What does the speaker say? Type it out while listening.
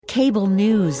Cable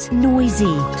news,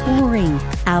 noisy, boring,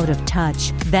 out of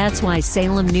touch. That's why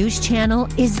Salem News Channel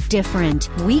is different.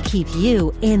 We keep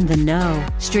you in the know.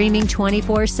 Streaming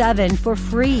 24/7 for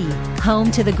free.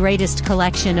 Home to the greatest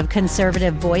collection of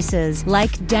conservative voices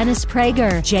like Dennis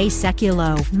Prager, Jay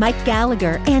Sekulow, Mike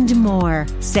Gallagher, and more.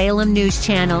 Salem News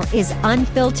Channel is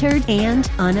unfiltered and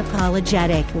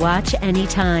unapologetic. Watch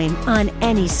anytime, on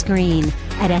any screen,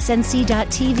 at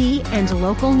snc.tv and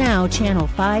Local Now Channel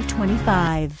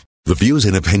 525. The views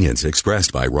and opinions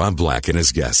expressed by Rob Black and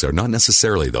his guests are not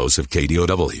necessarily those of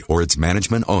KDOW or its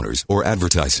management, owners, or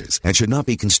advertisers and should not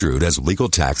be construed as legal,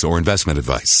 tax, or investment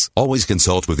advice. Always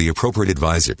consult with the appropriate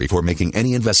advisor before making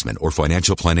any investment or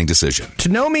financial planning decision. To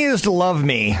know me is to love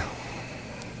me.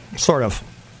 Sort of.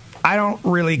 I don't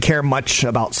really care much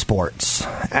about sports.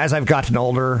 As I've gotten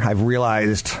older, I've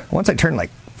realized, once I turned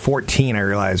like 14, I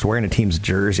realized wearing a team's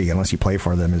jersey, unless you play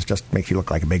for them, is just makes you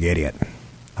look like a big idiot.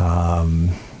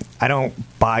 I don't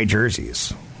buy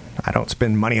jerseys. I don't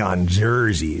spend money on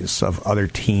jerseys of other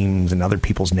teams and other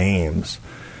people's names.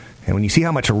 And when you see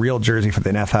how much a real jersey for the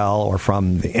NFL or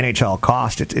from the NHL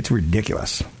cost, it's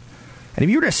ridiculous. And if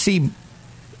you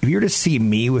were to see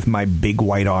me with my big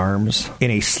white arms in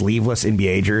a sleeveless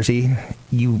NBA jersey,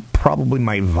 you probably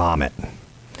might vomit.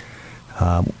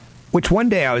 Which one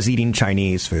day I was eating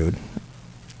Chinese food.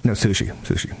 No, sushi.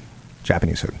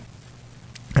 Japanese food.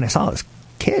 And I saw this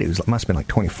kid who must have been like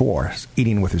 24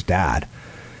 eating with his dad.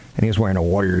 And he was wearing a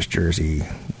Warriors jersey.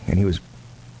 And he was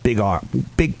big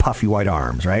puffy white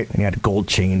arms, right? And he had gold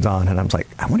chains on. And I was like,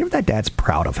 I wonder if that dad's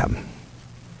proud of him.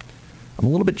 I'm a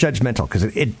little bit judgmental because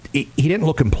he didn't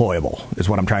look employable, is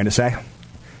what I'm trying to say.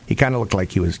 He kind of looked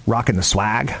like he was rocking the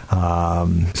swag.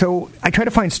 So I try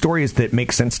to find stories that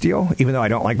make sense to you, even though I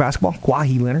don't like basketball.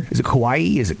 Kawhi Leonard. Is it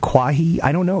Kawhi? Is it Kawhi?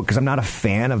 I don't know because I'm not a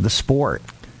fan of the sport.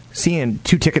 Seeing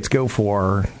 2 tickets go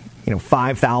for,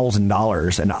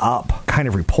 $5,000 and up kind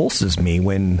of repulses me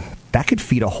when that could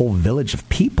feed a whole village of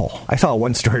people. I saw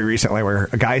one story recently where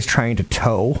a guy's trying to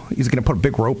tow. He's going to put a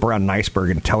big rope around an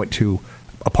iceberg and tow it to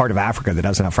a part of Africa that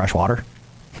doesn't have fresh water.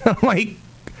 I'm like,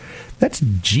 that's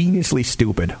geniusly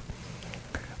stupid.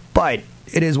 But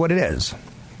it is what it is.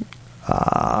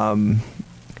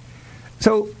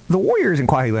 So the Warriors and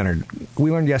Kawhi Leonard, we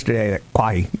learned yesterday that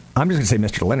Kawhi, I'm just going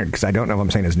to say Mr. Leonard because I don't know if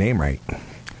I'm saying his name right.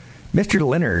 Mr.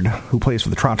 Leonard, who plays for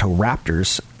the Toronto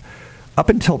Raptors, up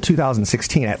until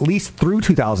 2016, at least through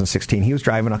 2016, he was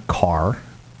driving a car,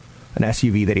 an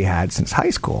SUV that he had since high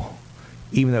school,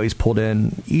 even though he's pulled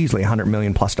in easily $100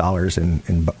 million plus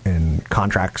in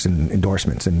contracts and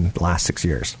endorsements in the last 6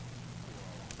 years.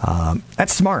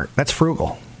 That's smart. That's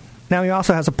frugal. Now, he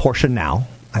also has a Porsche now.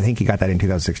 I think he got that in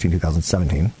 2016,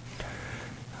 2017.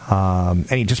 And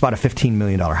he just bought a $15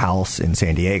 million house in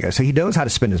San Diego. So he knows how to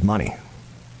spend his money.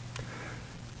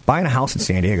 Buying a house in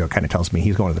San Diego kind of tells me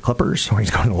he's going to the Clippers or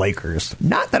he's going to the Lakers.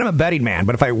 Not that I'm a betting man,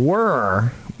 but if I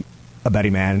were a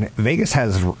betting man, Vegas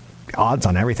has odds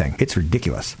on everything. It's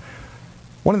ridiculous.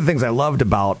 One of the things I loved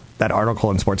about that article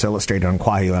in Sports Illustrated on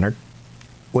Kawhi Leonard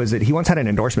was that he once had an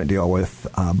endorsement deal with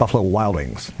Buffalo Wild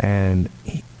Wings. And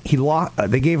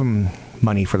they gave him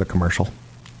money for the commercial.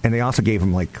 And they also gave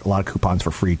him like a lot of coupons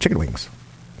for free chicken wings.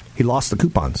 He lost the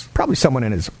coupons. Probably someone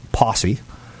in his posse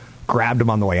grabbed him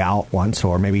on the way out once,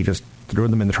 or maybe just threw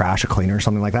them in the trash, a cleaner or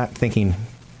something like that, thinking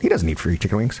he doesn't need free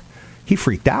chicken wings. He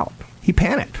freaked out. He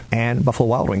panicked. And Buffalo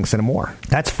Wild Wings sent him more.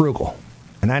 That's frugal.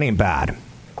 And that ain't bad.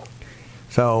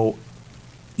 So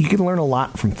you can learn a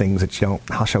lot from things that you don't,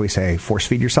 how shall we say, force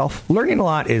feed yourself. Learning a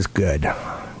lot is good.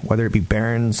 Whether it be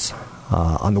Barron's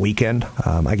on the weekend.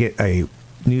 I get a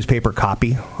newspaper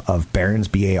copy of Barron's,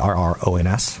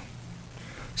 Barrons.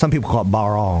 Some people call it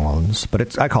Barons,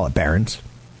 but I call it Barron's.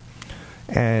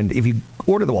 And if you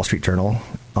order the Wall Street Journal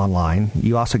online,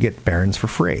 you also get Barron's for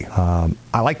free.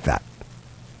 I like that.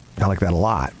 I like that a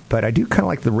lot. But I do kind of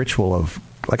like the ritual of,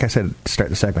 like I said, to start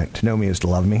the segment, to know me is to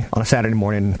love me. On a Saturday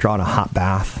morning, drawing a hot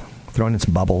bath, throwing in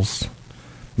some bubbles,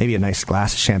 maybe a nice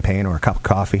glass of champagne or a cup of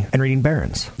coffee, and reading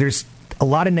Barron's. There's a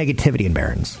lot of negativity in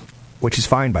Barron's, which is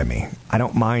fine by me. I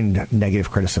don't mind negative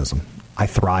criticism. I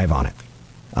thrive on it.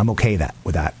 I'm okay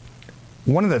with that.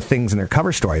 One of the things in their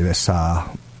cover story this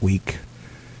week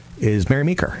is Mary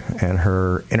Meeker and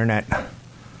her internet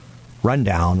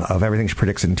rundown of everything she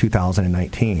predicts in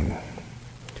 2019.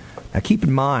 Now, keep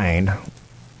in mind,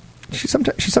 she's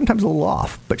sometimes a little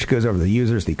off, but she goes over the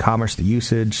users, the e-commerce, the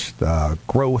usage, the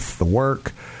growth, the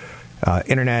work,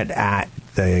 internet at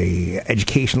the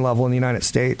education level in the United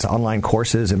States, online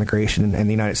courses, immigration in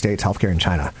the United States, healthcare in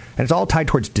China. And it's all tied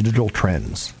towards digital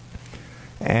trends.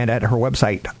 And at her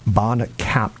website,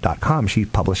 bondcap.com, she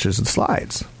publishes the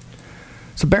slides.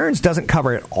 So Barron's doesn't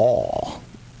cover it all.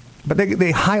 But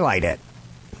they highlight it.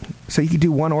 So you can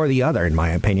do one or the other, in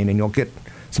my opinion, and you'll get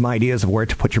some ideas of where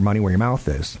to put your money where your mouth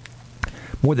is.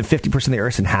 More than 50% of the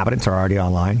Earth's inhabitants are already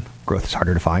online. Growth is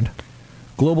harder to find.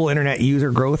 Global internet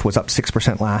user growth was up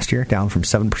 6% last year, down from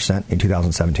 7% in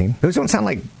 2017. Those don't sound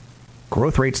like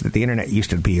growth rates that the internet used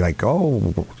to be like,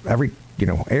 AOL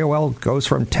goes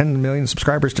from 10 million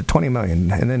subscribers to 20 million,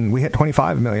 and then we hit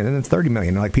 25 million, and then 30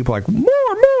 million. And like people are like, more.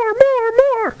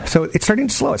 So it's starting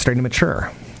to slow. It's starting to mature.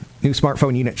 New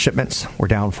smartphone unit shipments were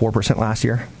down 4% last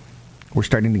year. We're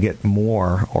starting to get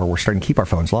more, or we're starting to keep our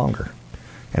phones longer.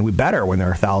 And we better when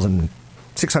they're $600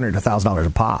 to $1,000 a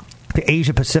pop. The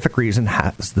Asia-Pacific region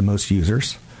has the most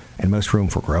users and most room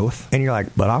for growth. And you're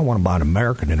like, but I want to buy an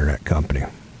American internet company.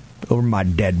 Over my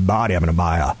dead body, I'm going to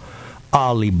buy a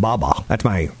Alibaba. That's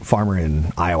my farmer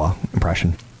in Iowa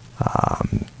impression.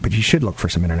 But you should look for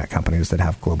some internet companies that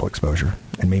have global exposure,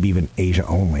 and maybe even Asia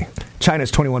only.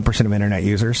 China's 21% of internet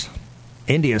users.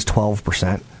 India's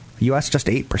 12%. The U.S. just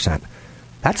 8%.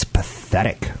 That's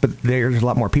pathetic. But there's a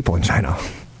lot more people in China.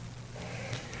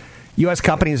 U.S.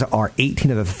 companies are 18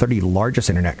 of the 30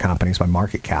 largest internet companies by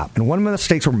market cap. And one of the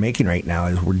mistakes we're making right now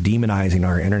is we're demonizing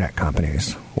our internet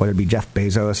companies, whether it be Jeff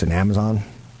Bezos and Amazon,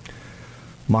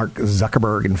 Mark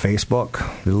Zuckerberg and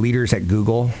Facebook, the leaders at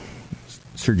Google,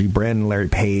 Sergey Brin, Larry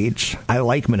Page. I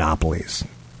like monopolies.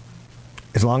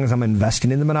 As long as I'm investing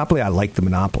in the monopoly, I like the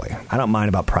monopoly. I don't mind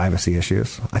about privacy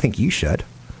issues. I think you should.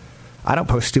 I don't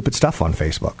post stupid stuff on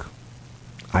Facebook.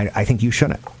 I think you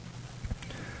shouldn't.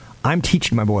 I'm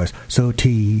teaching my boys, so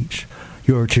teach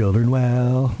your children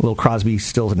well. Little Crosby,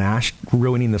 Stills, and Nash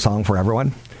ruining the song for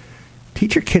everyone.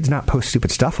 Teach your kids not post stupid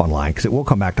stuff online, because it will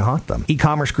come back to haunt them.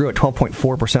 E-commerce grew at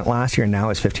 12.4% last year and now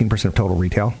is 15% of total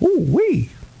retail. Ooh-wee!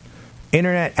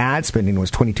 Internet ad spending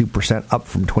was 22%, up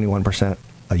from 21%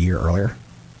 a year earlier.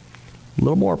 A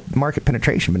little more market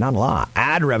penetration, but not a lot.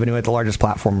 Ad revenue at the largest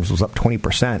platforms was up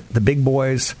 20%. The big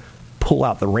boys pull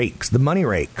out the rakes, the money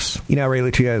rakes. You know, Ray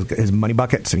Lucia has his money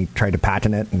buckets, and he tried to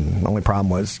patent it, and the only problem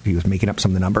was he was making up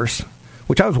some of the numbers,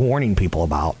 which I was warning people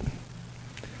about.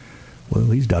 Well,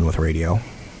 he's done with radio.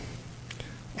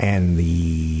 And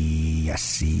the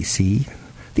SEC.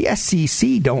 The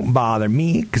SEC don't bother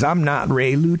me because I'm not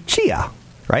Ray Lucia,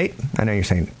 right? I know you're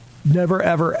saying, never,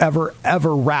 ever, ever,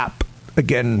 ever rap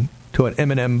again to an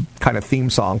Eminem kind of theme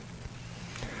song.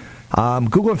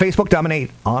 Google and Facebook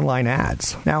dominate online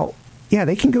ads. Now, yeah,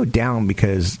 they can go down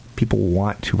because people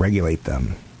want to regulate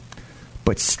them.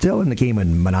 But still in the game of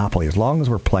monopoly, as long as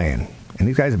we're playing, and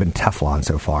these guys have been Teflon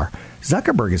so far,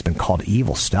 Zuckerberg has been called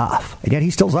evil stuff, and yet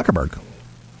he's still Zuckerberg.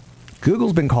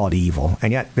 Google's been called evil,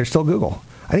 and yet they're still Google.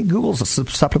 I think Google's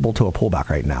susceptible to a pullback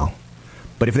right now.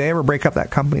 But if they ever break up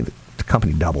that company, the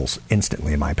company doubles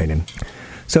instantly, in my opinion.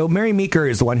 So Mary Meeker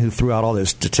is the one who threw out all those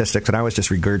statistics, and I was just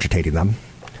regurgitating them.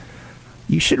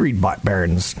 You should read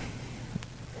Barron's,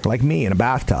 like me, in a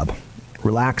bathtub,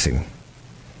 relaxing.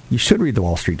 You should read the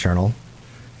Wall Street Journal.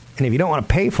 And if you don't want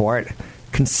to pay for it,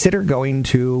 consider going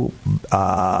to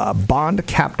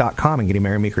bondcap.com and getting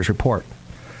Mary Meeker's report.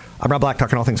 I'm Rob Black,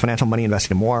 talking all things financial, money,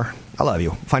 investing, and more. I love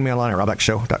you. Find me online at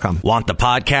robblackshow.com. Want the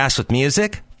podcast with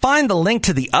music? Find the link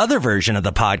to the other version of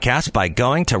the podcast by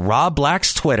going to Rob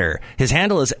Black's Twitter. His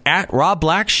handle is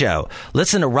 @RobBlackShow.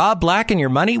 Listen to Rob Black and Your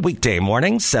Money weekday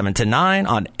mornings, 7 to 9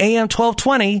 on AM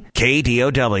 1220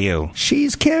 KDOW.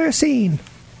 She's kerosene.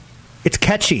 It's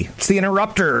catchy. It's the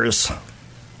Interrupters.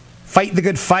 Fight the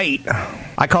good fight.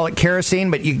 I call it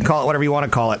kerosene, but you can call it whatever you want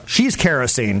to call it. She's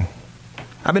kerosene.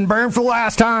 I've been burned for the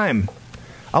last time.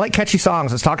 I like catchy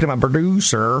songs. I was talking to my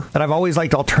producer that I've always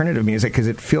liked alternative music because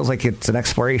it feels like it's an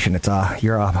exploration. It's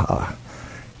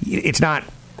it's not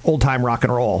old time rock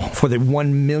and roll for the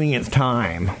 1,000,000th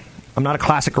time. I'm not a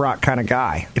classic rock kind of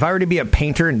guy. If I were to be a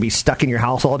painter and be stuck in your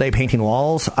house all day painting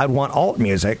walls, I'd want alt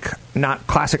music, not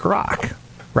classic rock,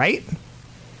 right?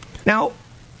 Now,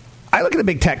 I look at the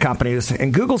big tech companies,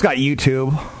 and Google's got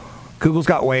YouTube. Google's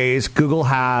got Waze. Google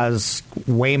has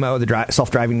Waymo, the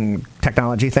self-driving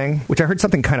technology thing, which I heard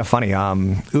something kind of funny.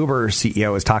 Uber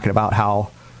CEO was talking about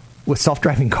how with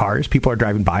self-driving cars, people are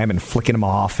driving by them and flicking them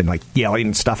off and like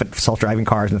yelling stuff at self-driving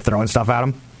cars and throwing stuff at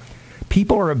them.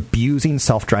 People are abusing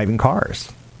self-driving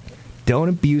cars. Don't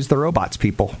abuse the robots,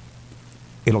 people.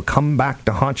 It'll come back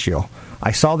to haunt you.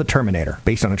 I saw The Terminator,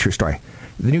 based on a true story.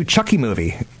 The new Chucky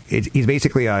movie, he's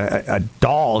basically a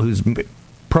doll who's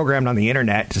programmed on the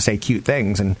internet to say cute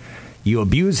things, and you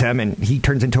abuse him and he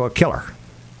turns into a killer.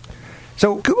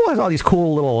 So Google has all these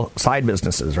cool little side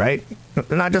businesses, right?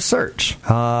 Not just search.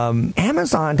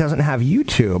 Amazon doesn't have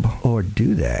YouTube, or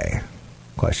do they?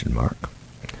 Question mark.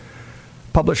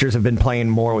 Publishers have been playing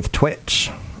more with Twitch.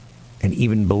 and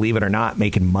even, believe it or not,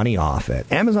 making money off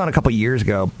it. Amazon a couple years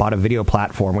ago bought a video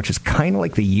platform, which is kind of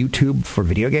like the YouTube for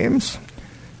video games.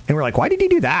 And we're like, why did he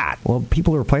do that? Well,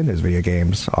 people who are playing those video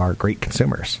games are great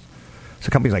consumers. So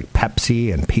companies like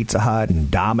Pepsi and Pizza Hut and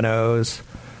Domino's,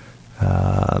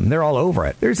 they're all over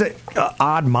it. There's an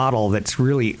odd model that's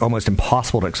really almost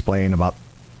impossible to explain about.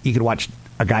 You could watch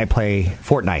a guy play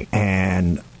Fortnite,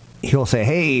 and he'll say,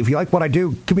 hey, if you like what I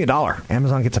do, give me $1.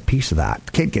 Amazon gets a piece of that.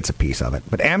 The kid gets a piece of it.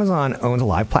 But Amazon owns a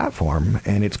live platform,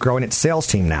 and it's growing its sales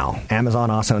team now. Amazon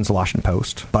also owns the Washington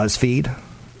Post, BuzzFeed,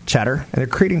 Cheddar, and they're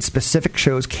creating specific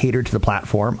shows catered to the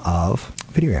platform of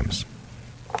video games.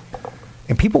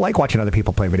 And people like watching other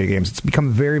people play video games. It's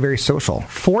become very, very social.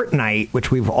 Fortnite, which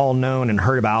we've all known and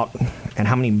heard about, and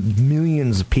how many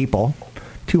millions of people,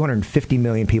 250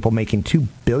 million people making $2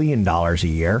 billion a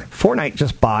year. Fortnite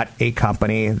just bought a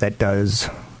company that does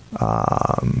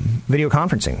video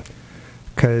conferencing.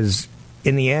 Because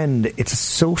in the end, it's a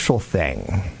social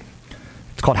thing.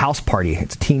 It's called House Party.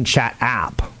 It's a teen chat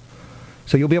app.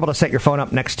 So you'll be able to set your phone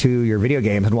up next to your video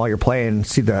games, and while you're playing,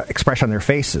 see the expression on their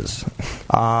faces.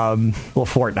 Little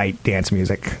Fortnite dance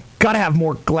music. Gotta have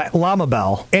more Llama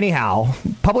Bell. Anyhow,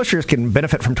 publishers can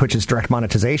benefit from Twitch's direct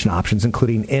monetization options,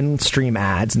 including in-stream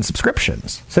ads and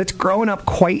subscriptions. So it's growing up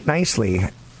quite nicely.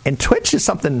 And Twitch is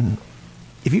something,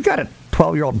 if you've got a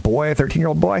 12-year-old boy, a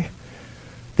 13-year-old boy,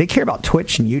 they care about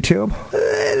Twitch and YouTube.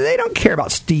 They don't care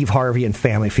about Steve Harvey and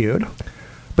Family Feud.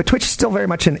 But Twitch is still very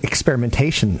much in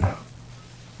experimentation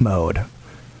mode.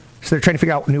 So they're trying to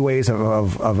figure out new ways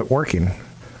of it working.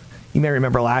 You may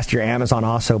remember last year, Amazon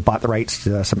also bought the rights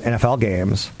to some NFL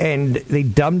games, and they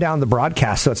dumbed down the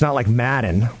broadcast, so it's not like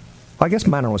Madden. Well, I guess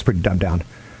Madden was pretty dumbed down.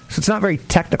 So it's not very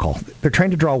technical. They're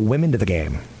trying to draw women to the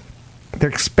game. They're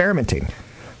experimenting.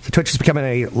 So Twitch is becoming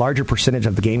a larger percentage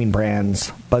of the gaming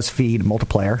brand's BuzzFeed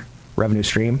multiplayer revenue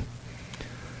stream.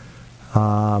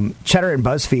 Cheddar and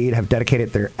BuzzFeed have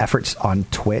dedicated their efforts on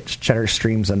Twitch. Cheddar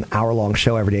streams an hour-long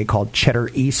show every day called Cheddar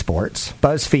Esports.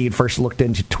 BuzzFeed first looked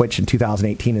into Twitch in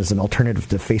 2018 as an alternative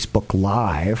to Facebook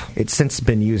Live. It's since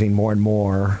been using more and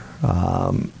more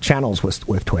channels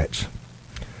with Twitch.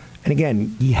 And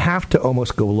again, you have to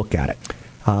almost go look at it.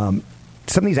 Some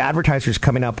of these advertisers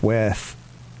coming up with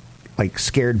like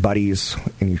scared buddies,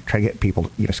 and you try to get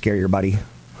people, scare your buddy.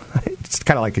 It's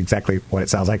kind of like exactly what it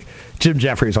sounds like. Jim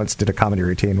Jeffries once did a comedy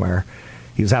routine where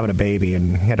he was having a baby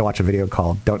and he had to watch a video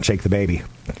called Don't Shake the Baby.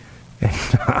 And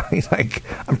he's like,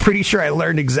 I'm pretty sure I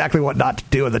learned exactly what not to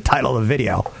do in the title of the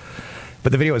video.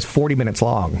 But the video was 40 minutes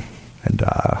long. And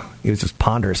he was just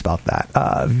ponderous about that.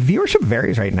 Viewership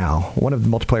varies right now. One of the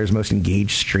multiplayer's most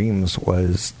engaged streams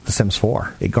was The Sims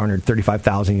 4. It garnered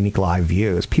 35,000 unique live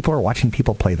views. People are watching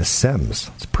people play The Sims.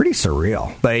 It's pretty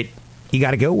surreal. But you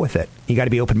got to go with it. You got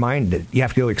to be open-minded. You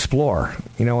have to go explore.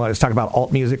 I was talking about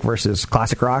alt music versus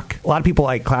classic rock. A lot of people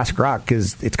like classic rock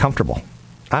because it's comfortable.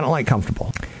 I don't like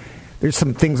comfortable. There's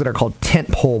some things that are called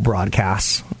tentpole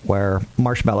broadcasts where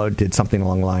Marshmello did something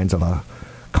along the lines of a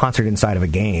concert inside of a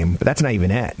game, but that's not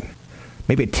even it.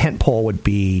 Maybe a tentpole would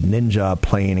be Ninja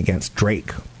playing against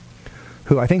Drake,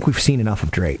 who I think we've seen enough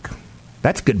of Drake.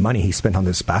 That's good money he spent on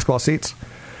those basketball seats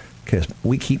because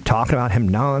we keep talking about him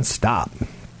nonstop.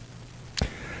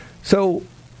 So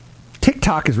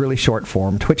TikTok is really short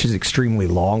form. Twitch is extremely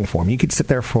long form. You could sit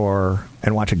there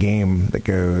and watch a game that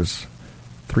goes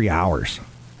 3 hours.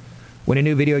 When a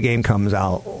new video game comes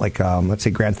out, like let's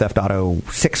say Grand Theft Auto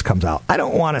 6 comes out, I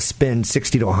don't want to spend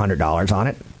 $60 to $100 on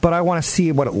it, but I want to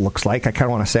see what it looks like. I kind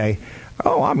of want to say,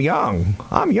 oh, I'm young.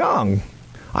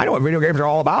 I know what video games are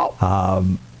all about.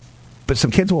 But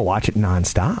some kids will watch it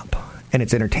nonstop, and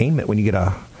it's entertainment when you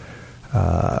get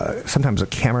sometimes a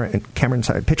camera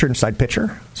inside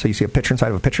picture. So you see a picture inside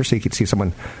of a picture, so you can see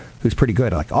someone who's pretty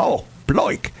good. Like, oh,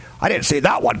 Bloik, I didn't see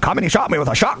that one coming. He shot me with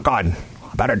a shotgun.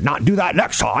 I better not do that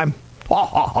next time. Ha,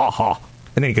 ha, ha, ha.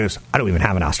 And then he goes, I don't even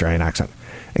have an Australian accent.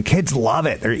 And kids love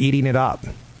it. They're eating it up.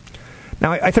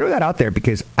 Now, I throw that out there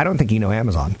because I don't think you know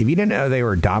Amazon. If you didn't know they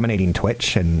were dominating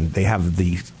Twitch and they have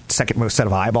the second most set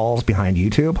of eyeballs behind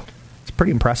YouTube, it's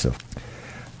pretty impressive.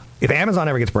 If Amazon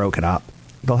ever gets broken up,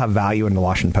 they'll have value in the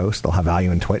Washington Post. They'll have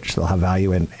value in Twitch. They'll have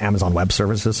value in Amazon Web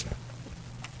Services.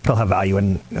 They'll have value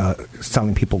in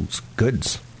selling people's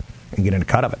goods and getting a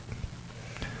cut of it.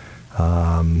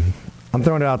 I'm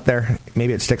throwing it out there.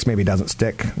 Maybe it sticks, maybe it doesn't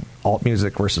stick. Alt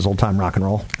music versus old-time rock and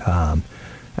roll. And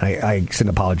I send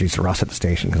apologies to Russ at the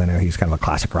station because I know he's kind of a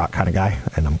classic rock kind of guy,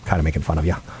 and I'm kind of making fun of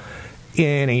you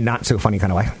in a not-so-funny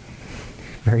kind of way.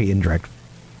 Very indirect.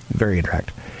 Very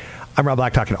indirect. I'm Rob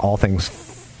Black, talking all things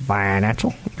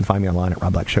financial. You can find me online at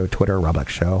Rob Black Show, Twitter, Rob Black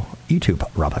Show, YouTube,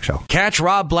 Rob Black Show. Catch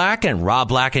Rob Black and Rob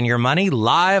Black and Your Money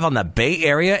live on the Bay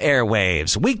Area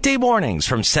airwaves, weekday mornings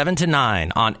from 7 to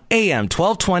 9 on AM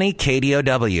 1220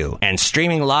 KDOW and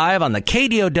streaming live on the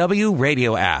KDOW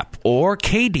radio app or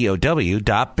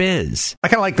KDOW.biz. I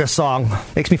kind of like this song.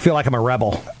 Makes me feel like I'm a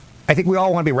rebel. I think we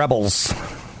all want to be rebels,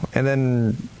 and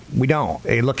then we don't.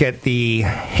 They look at the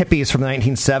hippies from the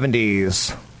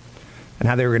 1970s and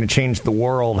how they were going to change the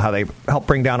world, how they helped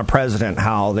bring down a president,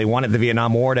 how they wanted the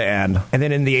Vietnam War to end. And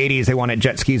then in the 80s, they wanted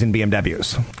jet skis and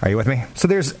BMWs. Are you with me? So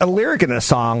there's a lyric in this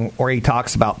song where he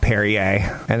talks about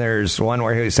Perrier, and there's one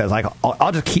where he says, like,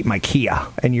 I'll just keep my Kia.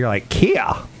 And you're like,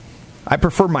 Kia? I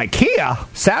prefer my Kia.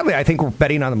 Sadly, I think we're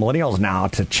betting on the millennials now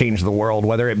to change the world,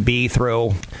 whether it be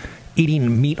through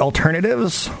eating meat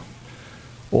alternatives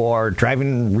or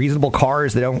driving reasonable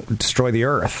cars that don't destroy the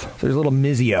earth. So there's a little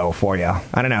Mizio for you.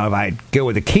 I don't know if I'd go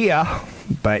with a Kia,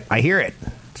 but I hear it.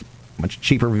 It's a much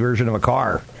cheaper version of a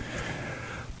car.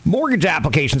 Mortgage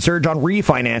application surge on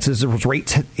refinances as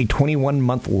rates hit a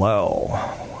 21-month low.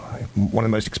 One of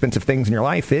the most expensive things in your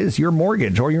life is your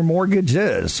mortgage, or your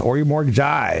mortgages, or your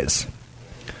mortgagees.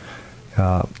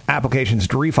 Applications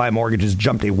to refi mortgages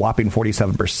jumped a whopping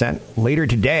 47%. Later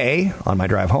today, on my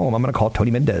drive home, I'm going to call Tony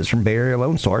Mendez from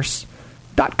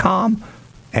BayAreaLoanSource.com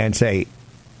and say,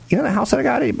 you know the house that I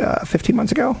got 15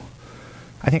 months ago?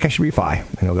 I think I should refi.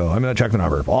 And he'll go, I'm going to check the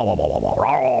number.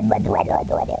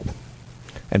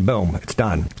 And boom, it's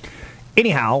done.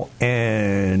 Anyhow,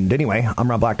 and anyway, I'm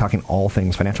Rob Black, talking all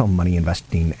things financial, money,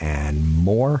 investing, and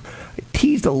more. I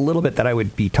teased a little bit that I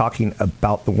would be talking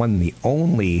about the one, the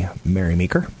only Mary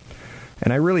Meeker.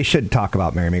 And I really should talk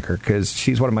about Mary Meeker because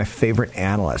she's one of my favorite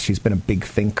analysts. She's been a big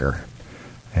thinker,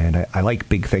 and I like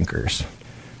big thinkers.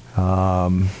 So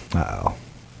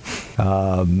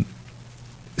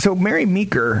Mary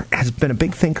Meeker has been a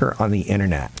big thinker on the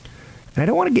internet. And I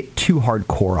don't want to get too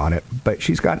hardcore on it, but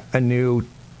she's got a new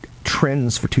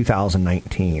trends for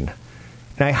 2019.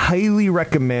 And I highly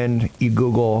recommend you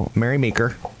Google Mary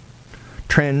Meeker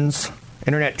trends,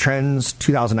 internet trends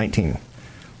 2019.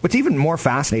 What's even more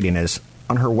fascinating is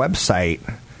on her website,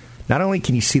 not only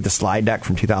can you see the slide deck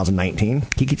from 2019,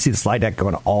 you can see the slide deck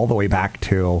going all the way back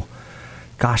to,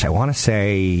 gosh, I want to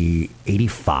say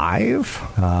 85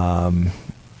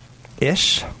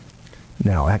 ish.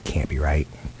 No, that can't be right.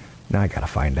 Now I got to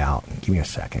find out. Give me a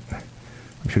second.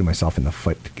 I'm shooting myself in the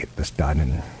foot to get this done,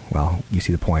 and, well, you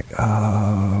see the point.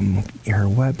 Her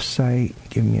website,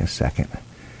 give me a second,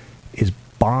 is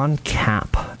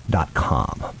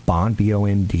bondcap.com. Bond,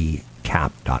 B-O-N-D,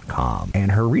 cap.com.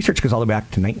 And her research goes all the way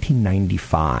back to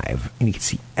 1995, and you can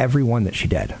see every one that she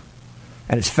did.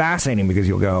 And it's fascinating because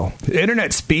you'll go,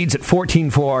 internet speeds at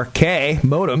 14.4K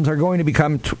modems are going to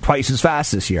become twice as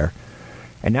fast this year.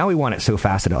 And now we want it so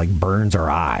fast that it, like, burns our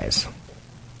eyes.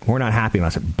 We're not happy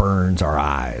unless it burns our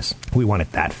eyes. We want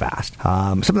it that fast.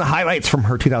 Some of the highlights from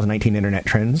her 2019 internet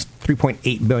trends: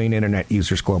 3.8 billion internet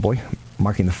users globally,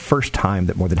 marking the first time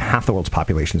that more than half the world's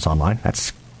population is online.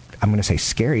 That's, I'm going to say,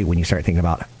 scary when you start thinking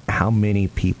about how many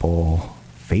people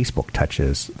Facebook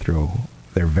touches through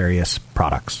their various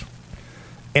products.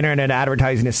 Internet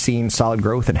advertising has seen solid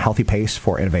growth and healthy pace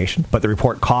for innovation, but the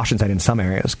report cautions that in some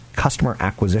areas, customer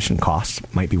acquisition costs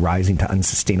might be rising to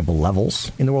unsustainable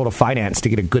levels. In the world of finance, to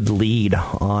get a good lead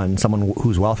on someone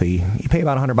who's wealthy, you pay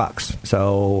about $100.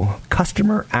 So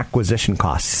customer acquisition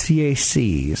costs,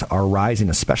 CACs, are rising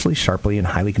especially sharply in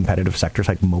highly competitive sectors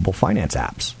like mobile finance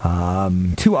apps.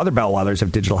 Two other bellwethers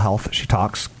of digital health, she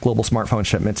talks: global smartphone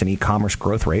shipments and e-commerce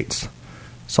growth rates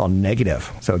saw negative.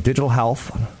 So digital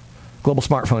health, global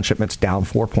smartphone shipments down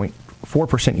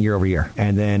 4.4% year over year.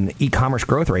 And then e-commerce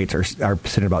growth rates are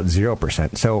sitting at about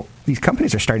 0%. So these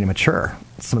companies are starting to mature,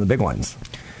 some of the big ones.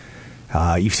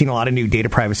 You've seen a lot of new data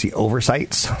privacy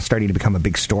oversights starting to become a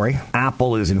big story.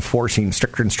 Apple is enforcing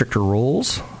stricter and stricter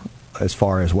rules as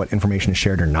far as what information is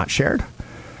shared or not shared.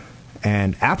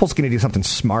 And Apple's going to do something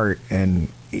smart and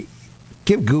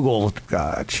give Google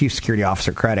chief security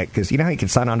officer credit, because you know how you can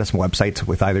sign on to some websites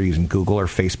with either using Google or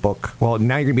Facebook? Well,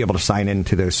 now you're going to be able to sign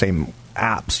into those same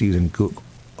apps using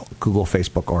Google,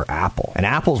 Facebook, or Apple. And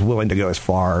Apple's willing to go as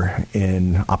far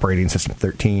in operating system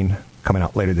 13, coming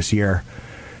out later this year,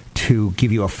 to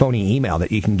give you a phony email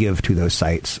that you can give to those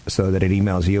sites so that it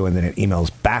emails you and then it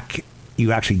emails back.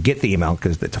 You actually get the email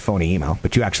because it's a phony email,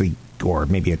 but you actually, or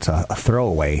maybe it's a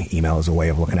throwaway email is a way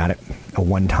of looking at it, a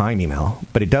one-time email,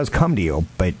 but it does come to you,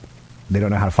 but they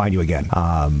don't know how to find you again.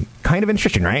 Kind of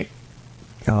interesting, right?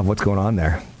 What's going on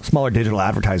there? Smaller digital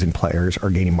advertising players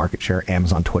are gaining market share.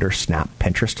 Amazon, Twitter, Snap,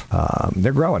 Pinterest.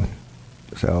 They're growing.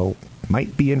 So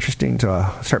might be interesting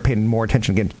to start paying more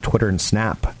attention again to Twitter and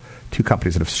Snap, two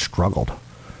companies that have struggled.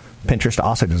 Pinterest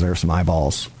also deserves some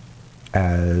eyeballs,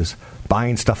 as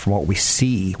buying stuff from what we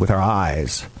see with our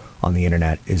eyes on the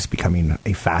internet is becoming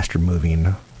a faster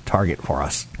moving target for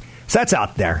us. So that's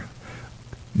out there.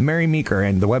 Mary Meeker,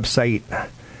 and the website,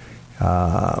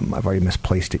 I've already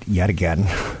misplaced it yet again.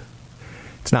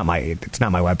 It's not my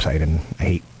website, and I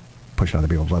hate pushing other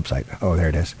people's website. Oh, there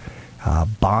it is.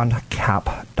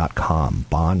 Bondcap.com.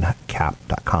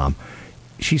 Bondcap.com.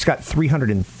 She's got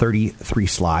 333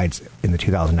 slides in the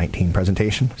 2019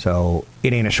 presentation, so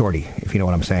it ain't a shorty, if you know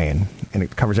what I'm saying. And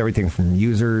it covers everything from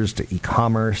users to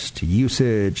e-commerce to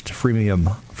usage to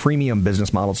freemium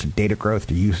business models to data growth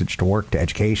to usage to work to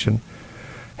education,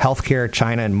 healthcare,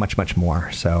 China, and much, much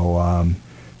more. So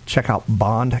check out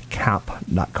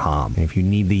bondcap.com. And if you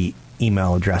need the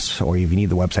email address or if you need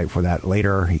the website for that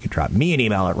later, you can drop me an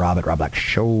email at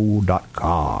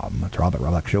rob@robblackshow.com. It's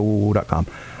rob@robblackshow.com.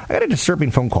 I got a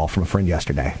disturbing phone call from a friend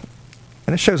yesterday.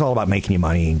 And this show's all about making you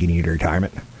money and getting you to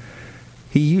retirement.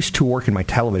 He used to work in my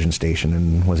television station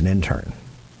and was an intern.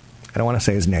 I don't want to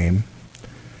say his name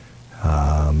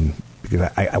because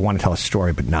I want to tell a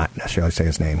story but not necessarily say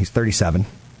his name. He's 37.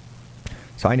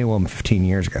 So I knew him 16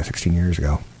 years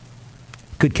ago.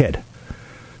 Good kid.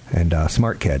 And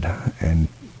smart kid. And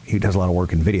he does a lot of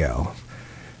work in video.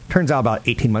 Turns out about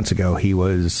 18 months ago, he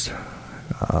was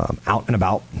out and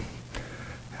about.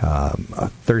 A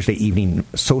Thursday evening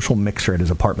social mixer at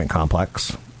his apartment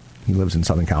complex. He lives in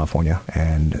Southern California.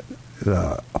 And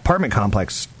the apartment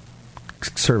complex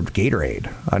served Gatorade.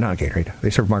 Not Gatorade.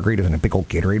 They served margaritas in a big old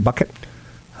Gatorade bucket.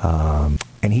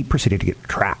 And he proceeded to get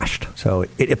trashed. So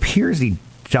it appears he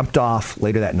jumped off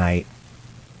later that night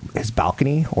his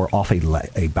balcony or off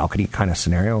a balcony kind of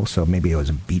scenario. So maybe it was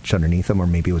a beach underneath him, or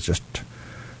maybe it was just,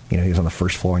 he was on the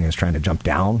first floor and he was trying to jump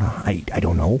down. I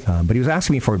don't know. But he was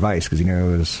asking me for advice because he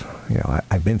knows,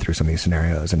 I've been through some of these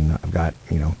scenarios and I've got,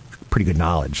 pretty good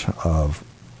knowledge of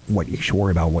what you should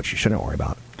worry about, what you shouldn't worry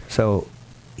about. So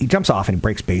he jumps off and he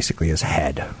breaks basically his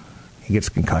head. He gets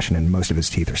a concussion and most of his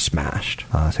teeth are smashed.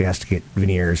 So he has to get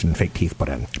veneers and fake teeth put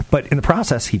in. But in the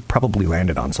process, he probably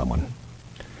landed on someone.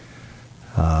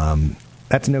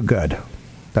 That's no good.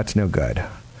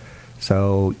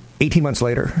 So 18 months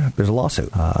later, there's a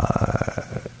lawsuit.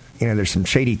 There's some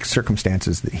shady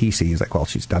circumstances that he sees, like, well,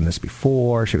 she's done this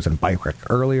before. She was in a bike wreck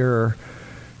earlier.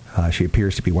 She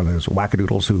appears to be one of those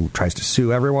wackadoodles who tries to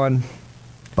sue everyone,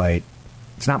 but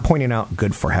it's not pointing out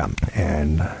good for him.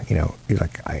 And, he's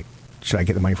like, should I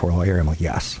get the money for a lawyer? I'm like,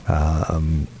 yes.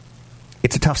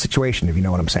 It's a tough situation, if you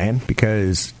know what I'm saying,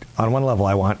 because on one level,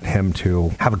 I want him to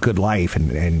have a good life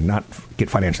and not get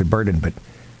financially burdened, but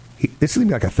this is going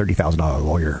to be like a $30,000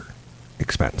 lawyer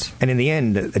expense. And in the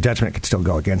end, the judgment could still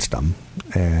go against him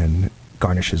and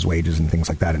garnish his wages and things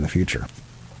like that in the future.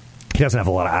 He doesn't have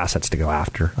a lot of assets to go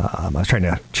after. I was trying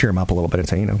to cheer him up a little bit and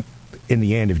say, in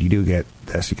the end, if you do get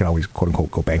this, you can always, quote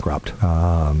unquote, go bankrupt.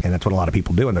 And that's what a lot of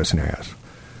people do in those scenarios.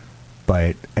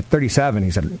 But at 37, he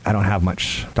said, I don't have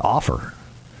much to offer.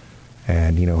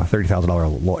 And, a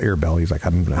 $30,000 lawyer bill, he's like,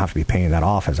 I'm going to have to be paying that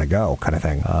off as I go, kind of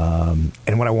thing.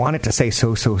 And what I wanted to say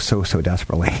so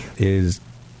desperately is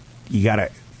you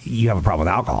have a problem with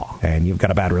alcohol and you've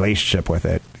got a bad relationship with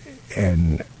it.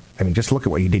 And just look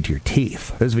at what you did to your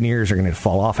teeth. Those veneers are going to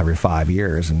fall off every 5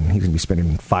 years, and he's going to be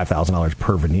spending $5,000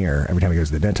 per veneer every time he goes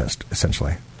to the dentist,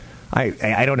 essentially.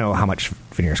 I don't know how much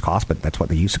veneers cost, but that's what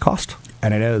they used to cost.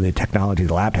 And I know the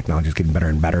lab technology is getting better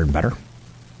and better and better.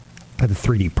 The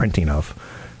 3D printing of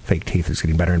fake teeth is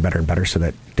getting better and better and better, so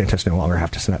that dentists no longer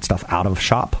have to send that stuff out of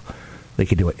shop. They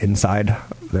can do it inside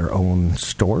their own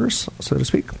stores, so to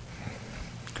speak.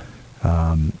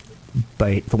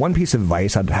 But the one piece of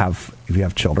advice I'd have if you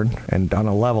have children, and on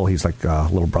a level, he's like a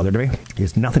little brother to me,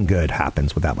 is nothing good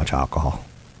happens with that much alcohol.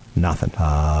 Nothing.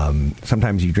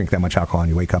 Sometimes you drink that much alcohol and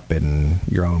you wake up in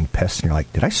your own piss and you're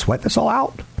like, did I sweat this all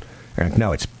out? And like,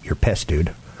 no, you're pissed,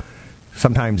 dude.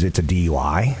 Sometimes it's a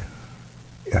DUI.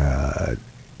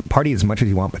 Party as much as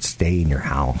you want, but stay in your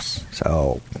house.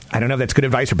 So I don't know if that's good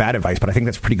advice or bad advice, but I think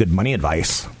that's pretty good money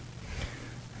advice.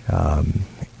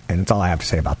 And that's all I have to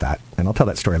say about that. And I'll tell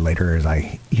that story later as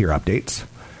I hear updates.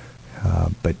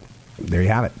 But there you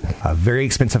have it. A very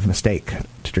expensive mistake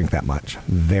to drink that much.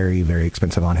 Very, very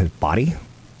expensive on his body,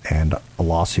 and a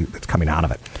lawsuit that's coming out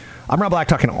of it. I'm Rob Black,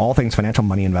 talking all things financial,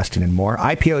 money, investing, and more.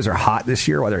 IPOs are hot this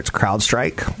year, whether it's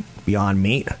CrowdStrike, Beyond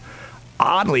Meat.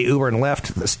 Oddly, Uber and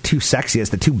Lyft, the two sexiest,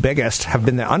 the two biggest, have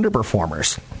been the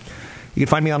underperformers. You can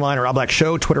find me online at Rob Black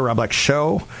Show, Twitter, Rob Black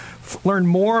Show. Learn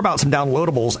more about some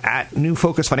downloadables at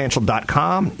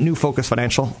newfocusfinancial.com,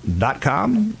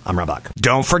 newfocusfinancial.com. I'm Rob Black.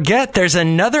 Don't forget, there's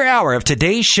another hour of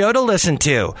today's show to listen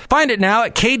to. Find it now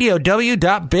at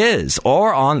kdow.biz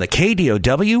or on the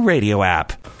KDOW radio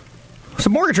app. So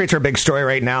mortgage rates are a big story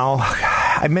right now.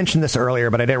 I mentioned this earlier,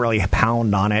 but I didn't really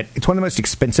pound on it. It's one of the most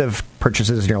expensive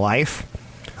purchases in your life.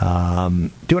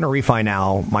 Doing a refi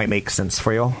now might make sense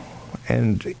for you.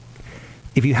 And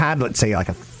if you had, let's say, like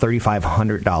a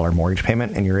 $3,500 mortgage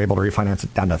payment and you're able to refinance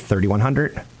it down to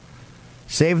 $3,100,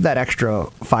 save that extra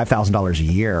 $5,000 a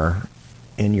year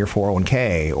in your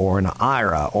 401k or in an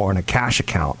IRA or in a cash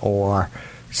account or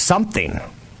something.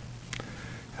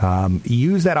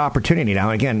 Use that opportunity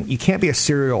now. Again, you can't be a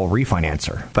serial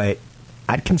refinancer, but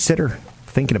I'd consider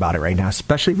thinking about it right now,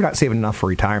 especially if you're not saving enough for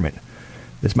retirement.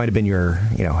 This might have been your,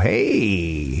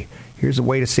 hey, here's a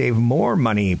way to save more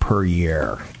money per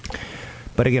year.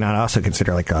 But again, I'd also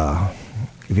consider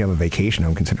if you have a vacation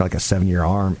home, consider like a 7-year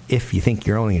ARM if you think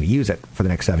you're only going to use it for the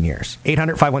next 7 years.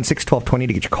 800-516-1220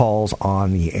 to get your calls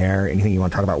on the air. Anything you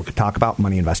want to talk about, we could talk about.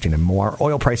 Money, investing, and more.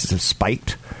 Oil prices have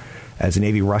spiked as the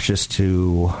Navy rushes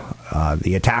to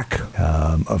the attack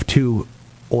of 2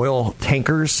 oil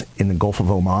tankers in the Gulf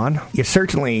of Oman. You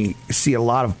certainly see a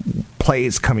lot of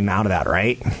plays coming out of that,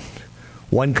 right?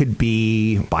 One could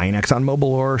be buying ExxonMobil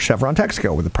or Chevron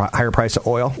Texaco with a higher price of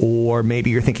oil. Or maybe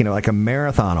you're thinking of like a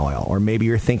Marathon Oil. Or maybe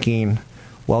you're thinking,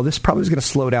 well, this probably is going to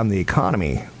slow down the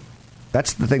economy.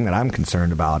 That's the thing that I'm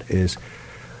concerned about is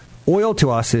oil to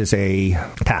us is a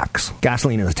tax.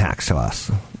 Gasoline is a tax to us.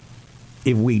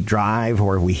 If we drive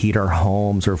or if we heat our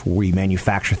homes or if we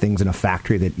manufacture things in a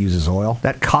factory that uses oil,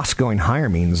 that cost going higher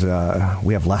means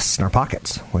we have less in our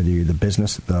pockets, whether you're the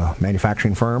business, the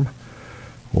manufacturing firm,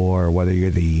 or whether you're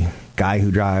the guy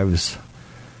who drives,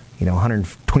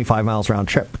 125 miles round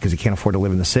trip because he can't afford to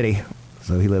live in the city.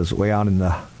 So he lives way out in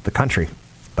the country.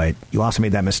 But you also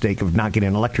made that mistake of not getting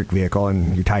an electric vehicle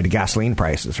and you're tied to gasoline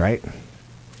prices, right?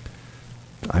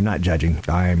 I'm not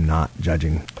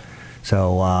judging.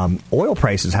 So oil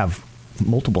prices have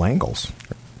multiple angles.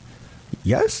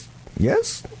 Yes,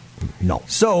 no.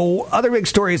 So other big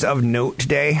stories of note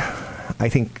today, I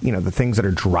think, the things that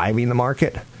are driving the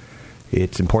market,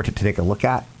 it's important to take a look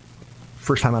at.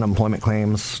 First-time unemployment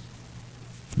claims,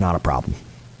 not a problem.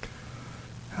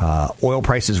 Oil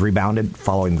prices rebounded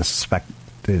following the suspected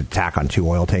attack on 2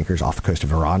 oil tankers off the coast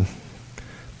of Iran.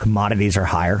 Commodities are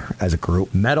higher as a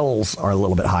group. Metals are a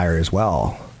little bit higher as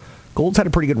well. Gold's had a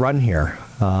pretty good run here,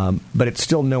 but it's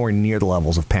still nowhere near the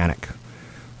levels of panic.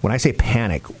 When I say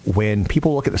panic, when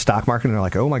people look at the stock market and they're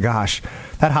like, oh my gosh,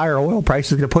 that higher oil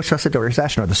price is going to push us into a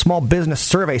recession, or the small business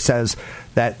survey says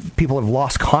that people have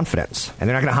lost confidence and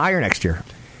they're not going to hire next year.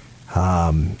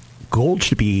 Gold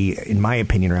should be, in my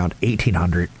opinion, around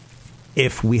 $1,800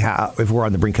 if we're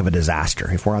on the brink of a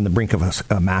disaster, if we're on the brink of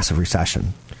a massive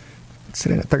recession. It's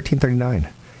sitting at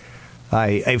 $1,339.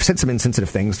 I've said some insensitive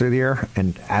things through the year,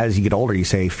 and as you get older, you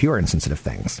say fewer insensitive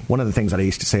things. One of the things that I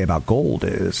used to say about gold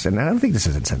is, and I don't think this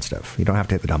is insensitive, you don't have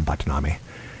to hit the dumb button on me.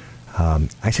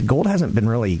 I said gold hasn't been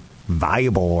really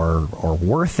valuable or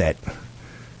worth it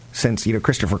since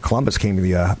Christopher Columbus came to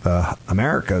the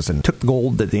Americas and took the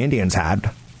gold that the Indians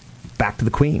had back to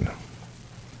the Queen.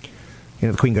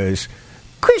 The Queen goes,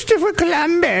 Christopher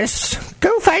Columbus,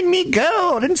 go find me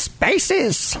gold and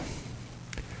spices.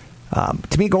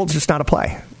 To me, gold's just not a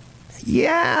play.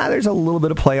 Yeah, there's a little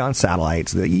bit of play on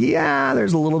satellites. Yeah,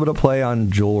 there's a little bit of play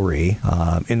on jewelry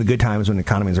in the good times when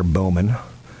economies are booming.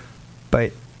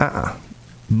 But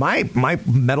my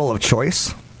metal of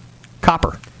choice,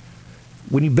 copper.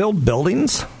 When you build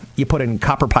buildings, you put in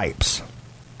copper pipes.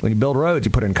 When you build roads,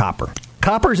 you put in copper.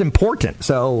 Copper is important,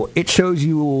 so it shows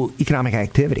you economic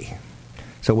activity.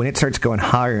 So when it starts going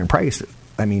higher in price,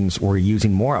 that means we're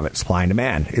using more of it. Supply and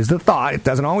demand is the thought. It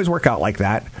doesn't always work out like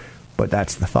that, but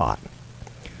that's the thought.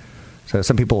 So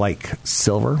some people like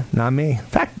silver, not me. In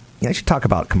fact, I should talk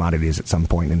about commodities at some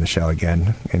point in the show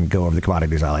again and go over the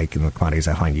commodities I like and the commodities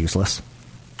I find useless.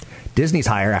 Disney's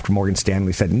higher after Morgan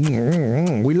Stanley said,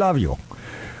 we love you.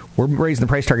 We're raising the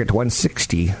price target to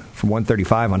 $160 from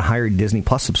 $135 on higher Disney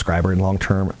Plus subscriber and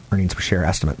long-term earnings per share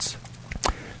estimates.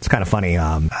 It's kind of funny.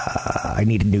 I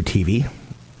need a new TV.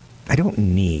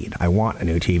 I want a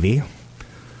new TV,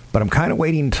 but I'm kind of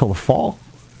waiting until the fall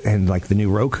and like the new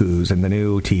Rokus and the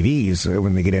new TVs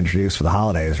when they get introduced for the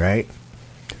holidays, right?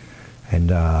 And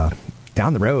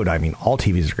down the road, all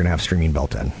TVs are going to have streaming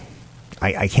built in.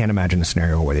 I can't imagine a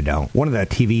scenario where they don't. One of the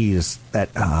TVs that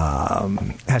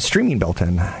has streaming built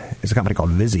in is a company called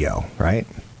Vizio, right?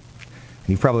 And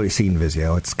you've probably seen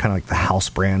Vizio. It's kind of like the house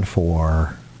brand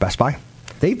for Best Buy.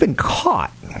 They've been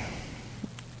caught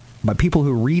by people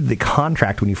who read the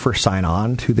contract when you first sign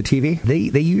on to the TV.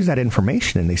 They use that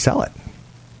information and they sell it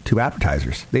to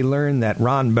advertisers. They learn that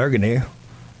Ron Burgundy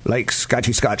likes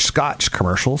Scotchy Scotch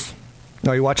commercials.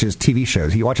 No, he watches TV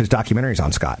shows. He watches documentaries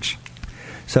on Scotch.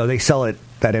 So they sell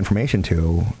that information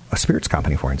to a spirits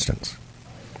company, for instance.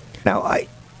 Now, I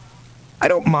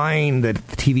don't mind that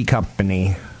the TV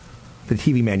company, the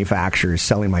TV manufacturer is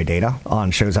selling my data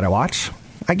on shows that I watch.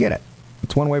 I get it.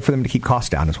 It's one way for them to keep costs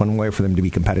down. It's one way for them to be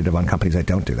competitive on companies that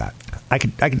don't do that. I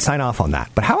could sign off on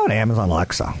that. But how about Amazon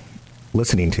Alexa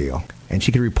listening to you? And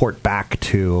she could report back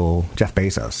to Jeff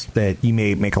Bezos that you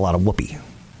may make a lot of whoopee.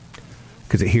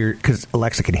 Because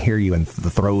Alexa can hear you in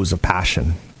the throes of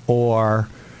passion. Or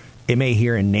it may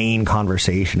hear a inane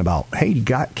conversation about, hey, you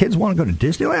got kids want to go to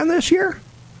Disneyland this year?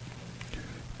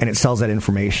 And it sells that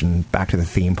information back to the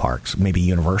theme parks. Maybe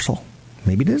Universal.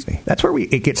 Maybe Disney. That's where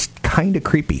it gets kind of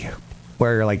creepy.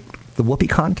 Where, like, the whoopee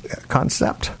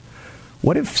concept.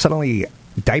 What if suddenly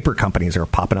diaper companies are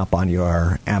popping up on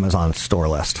your Amazon store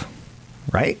list?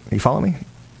 Right? Are you following me?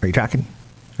 Are you tracking?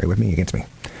 Are you with me? Against me?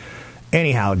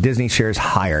 Anyhow, Disney shares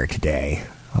higher today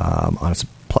on its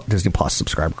Disney Plus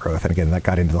subscriber growth. And again, that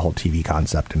got into the whole TV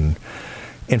concept and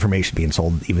information being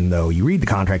sold. Even though you read the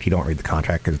contract, you don't read the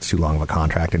contract because it's too long of a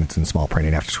contract and it's in small print.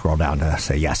 You have to scroll down to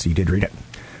say, yes, you did read it.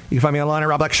 You can find me online at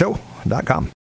robblackshow.com.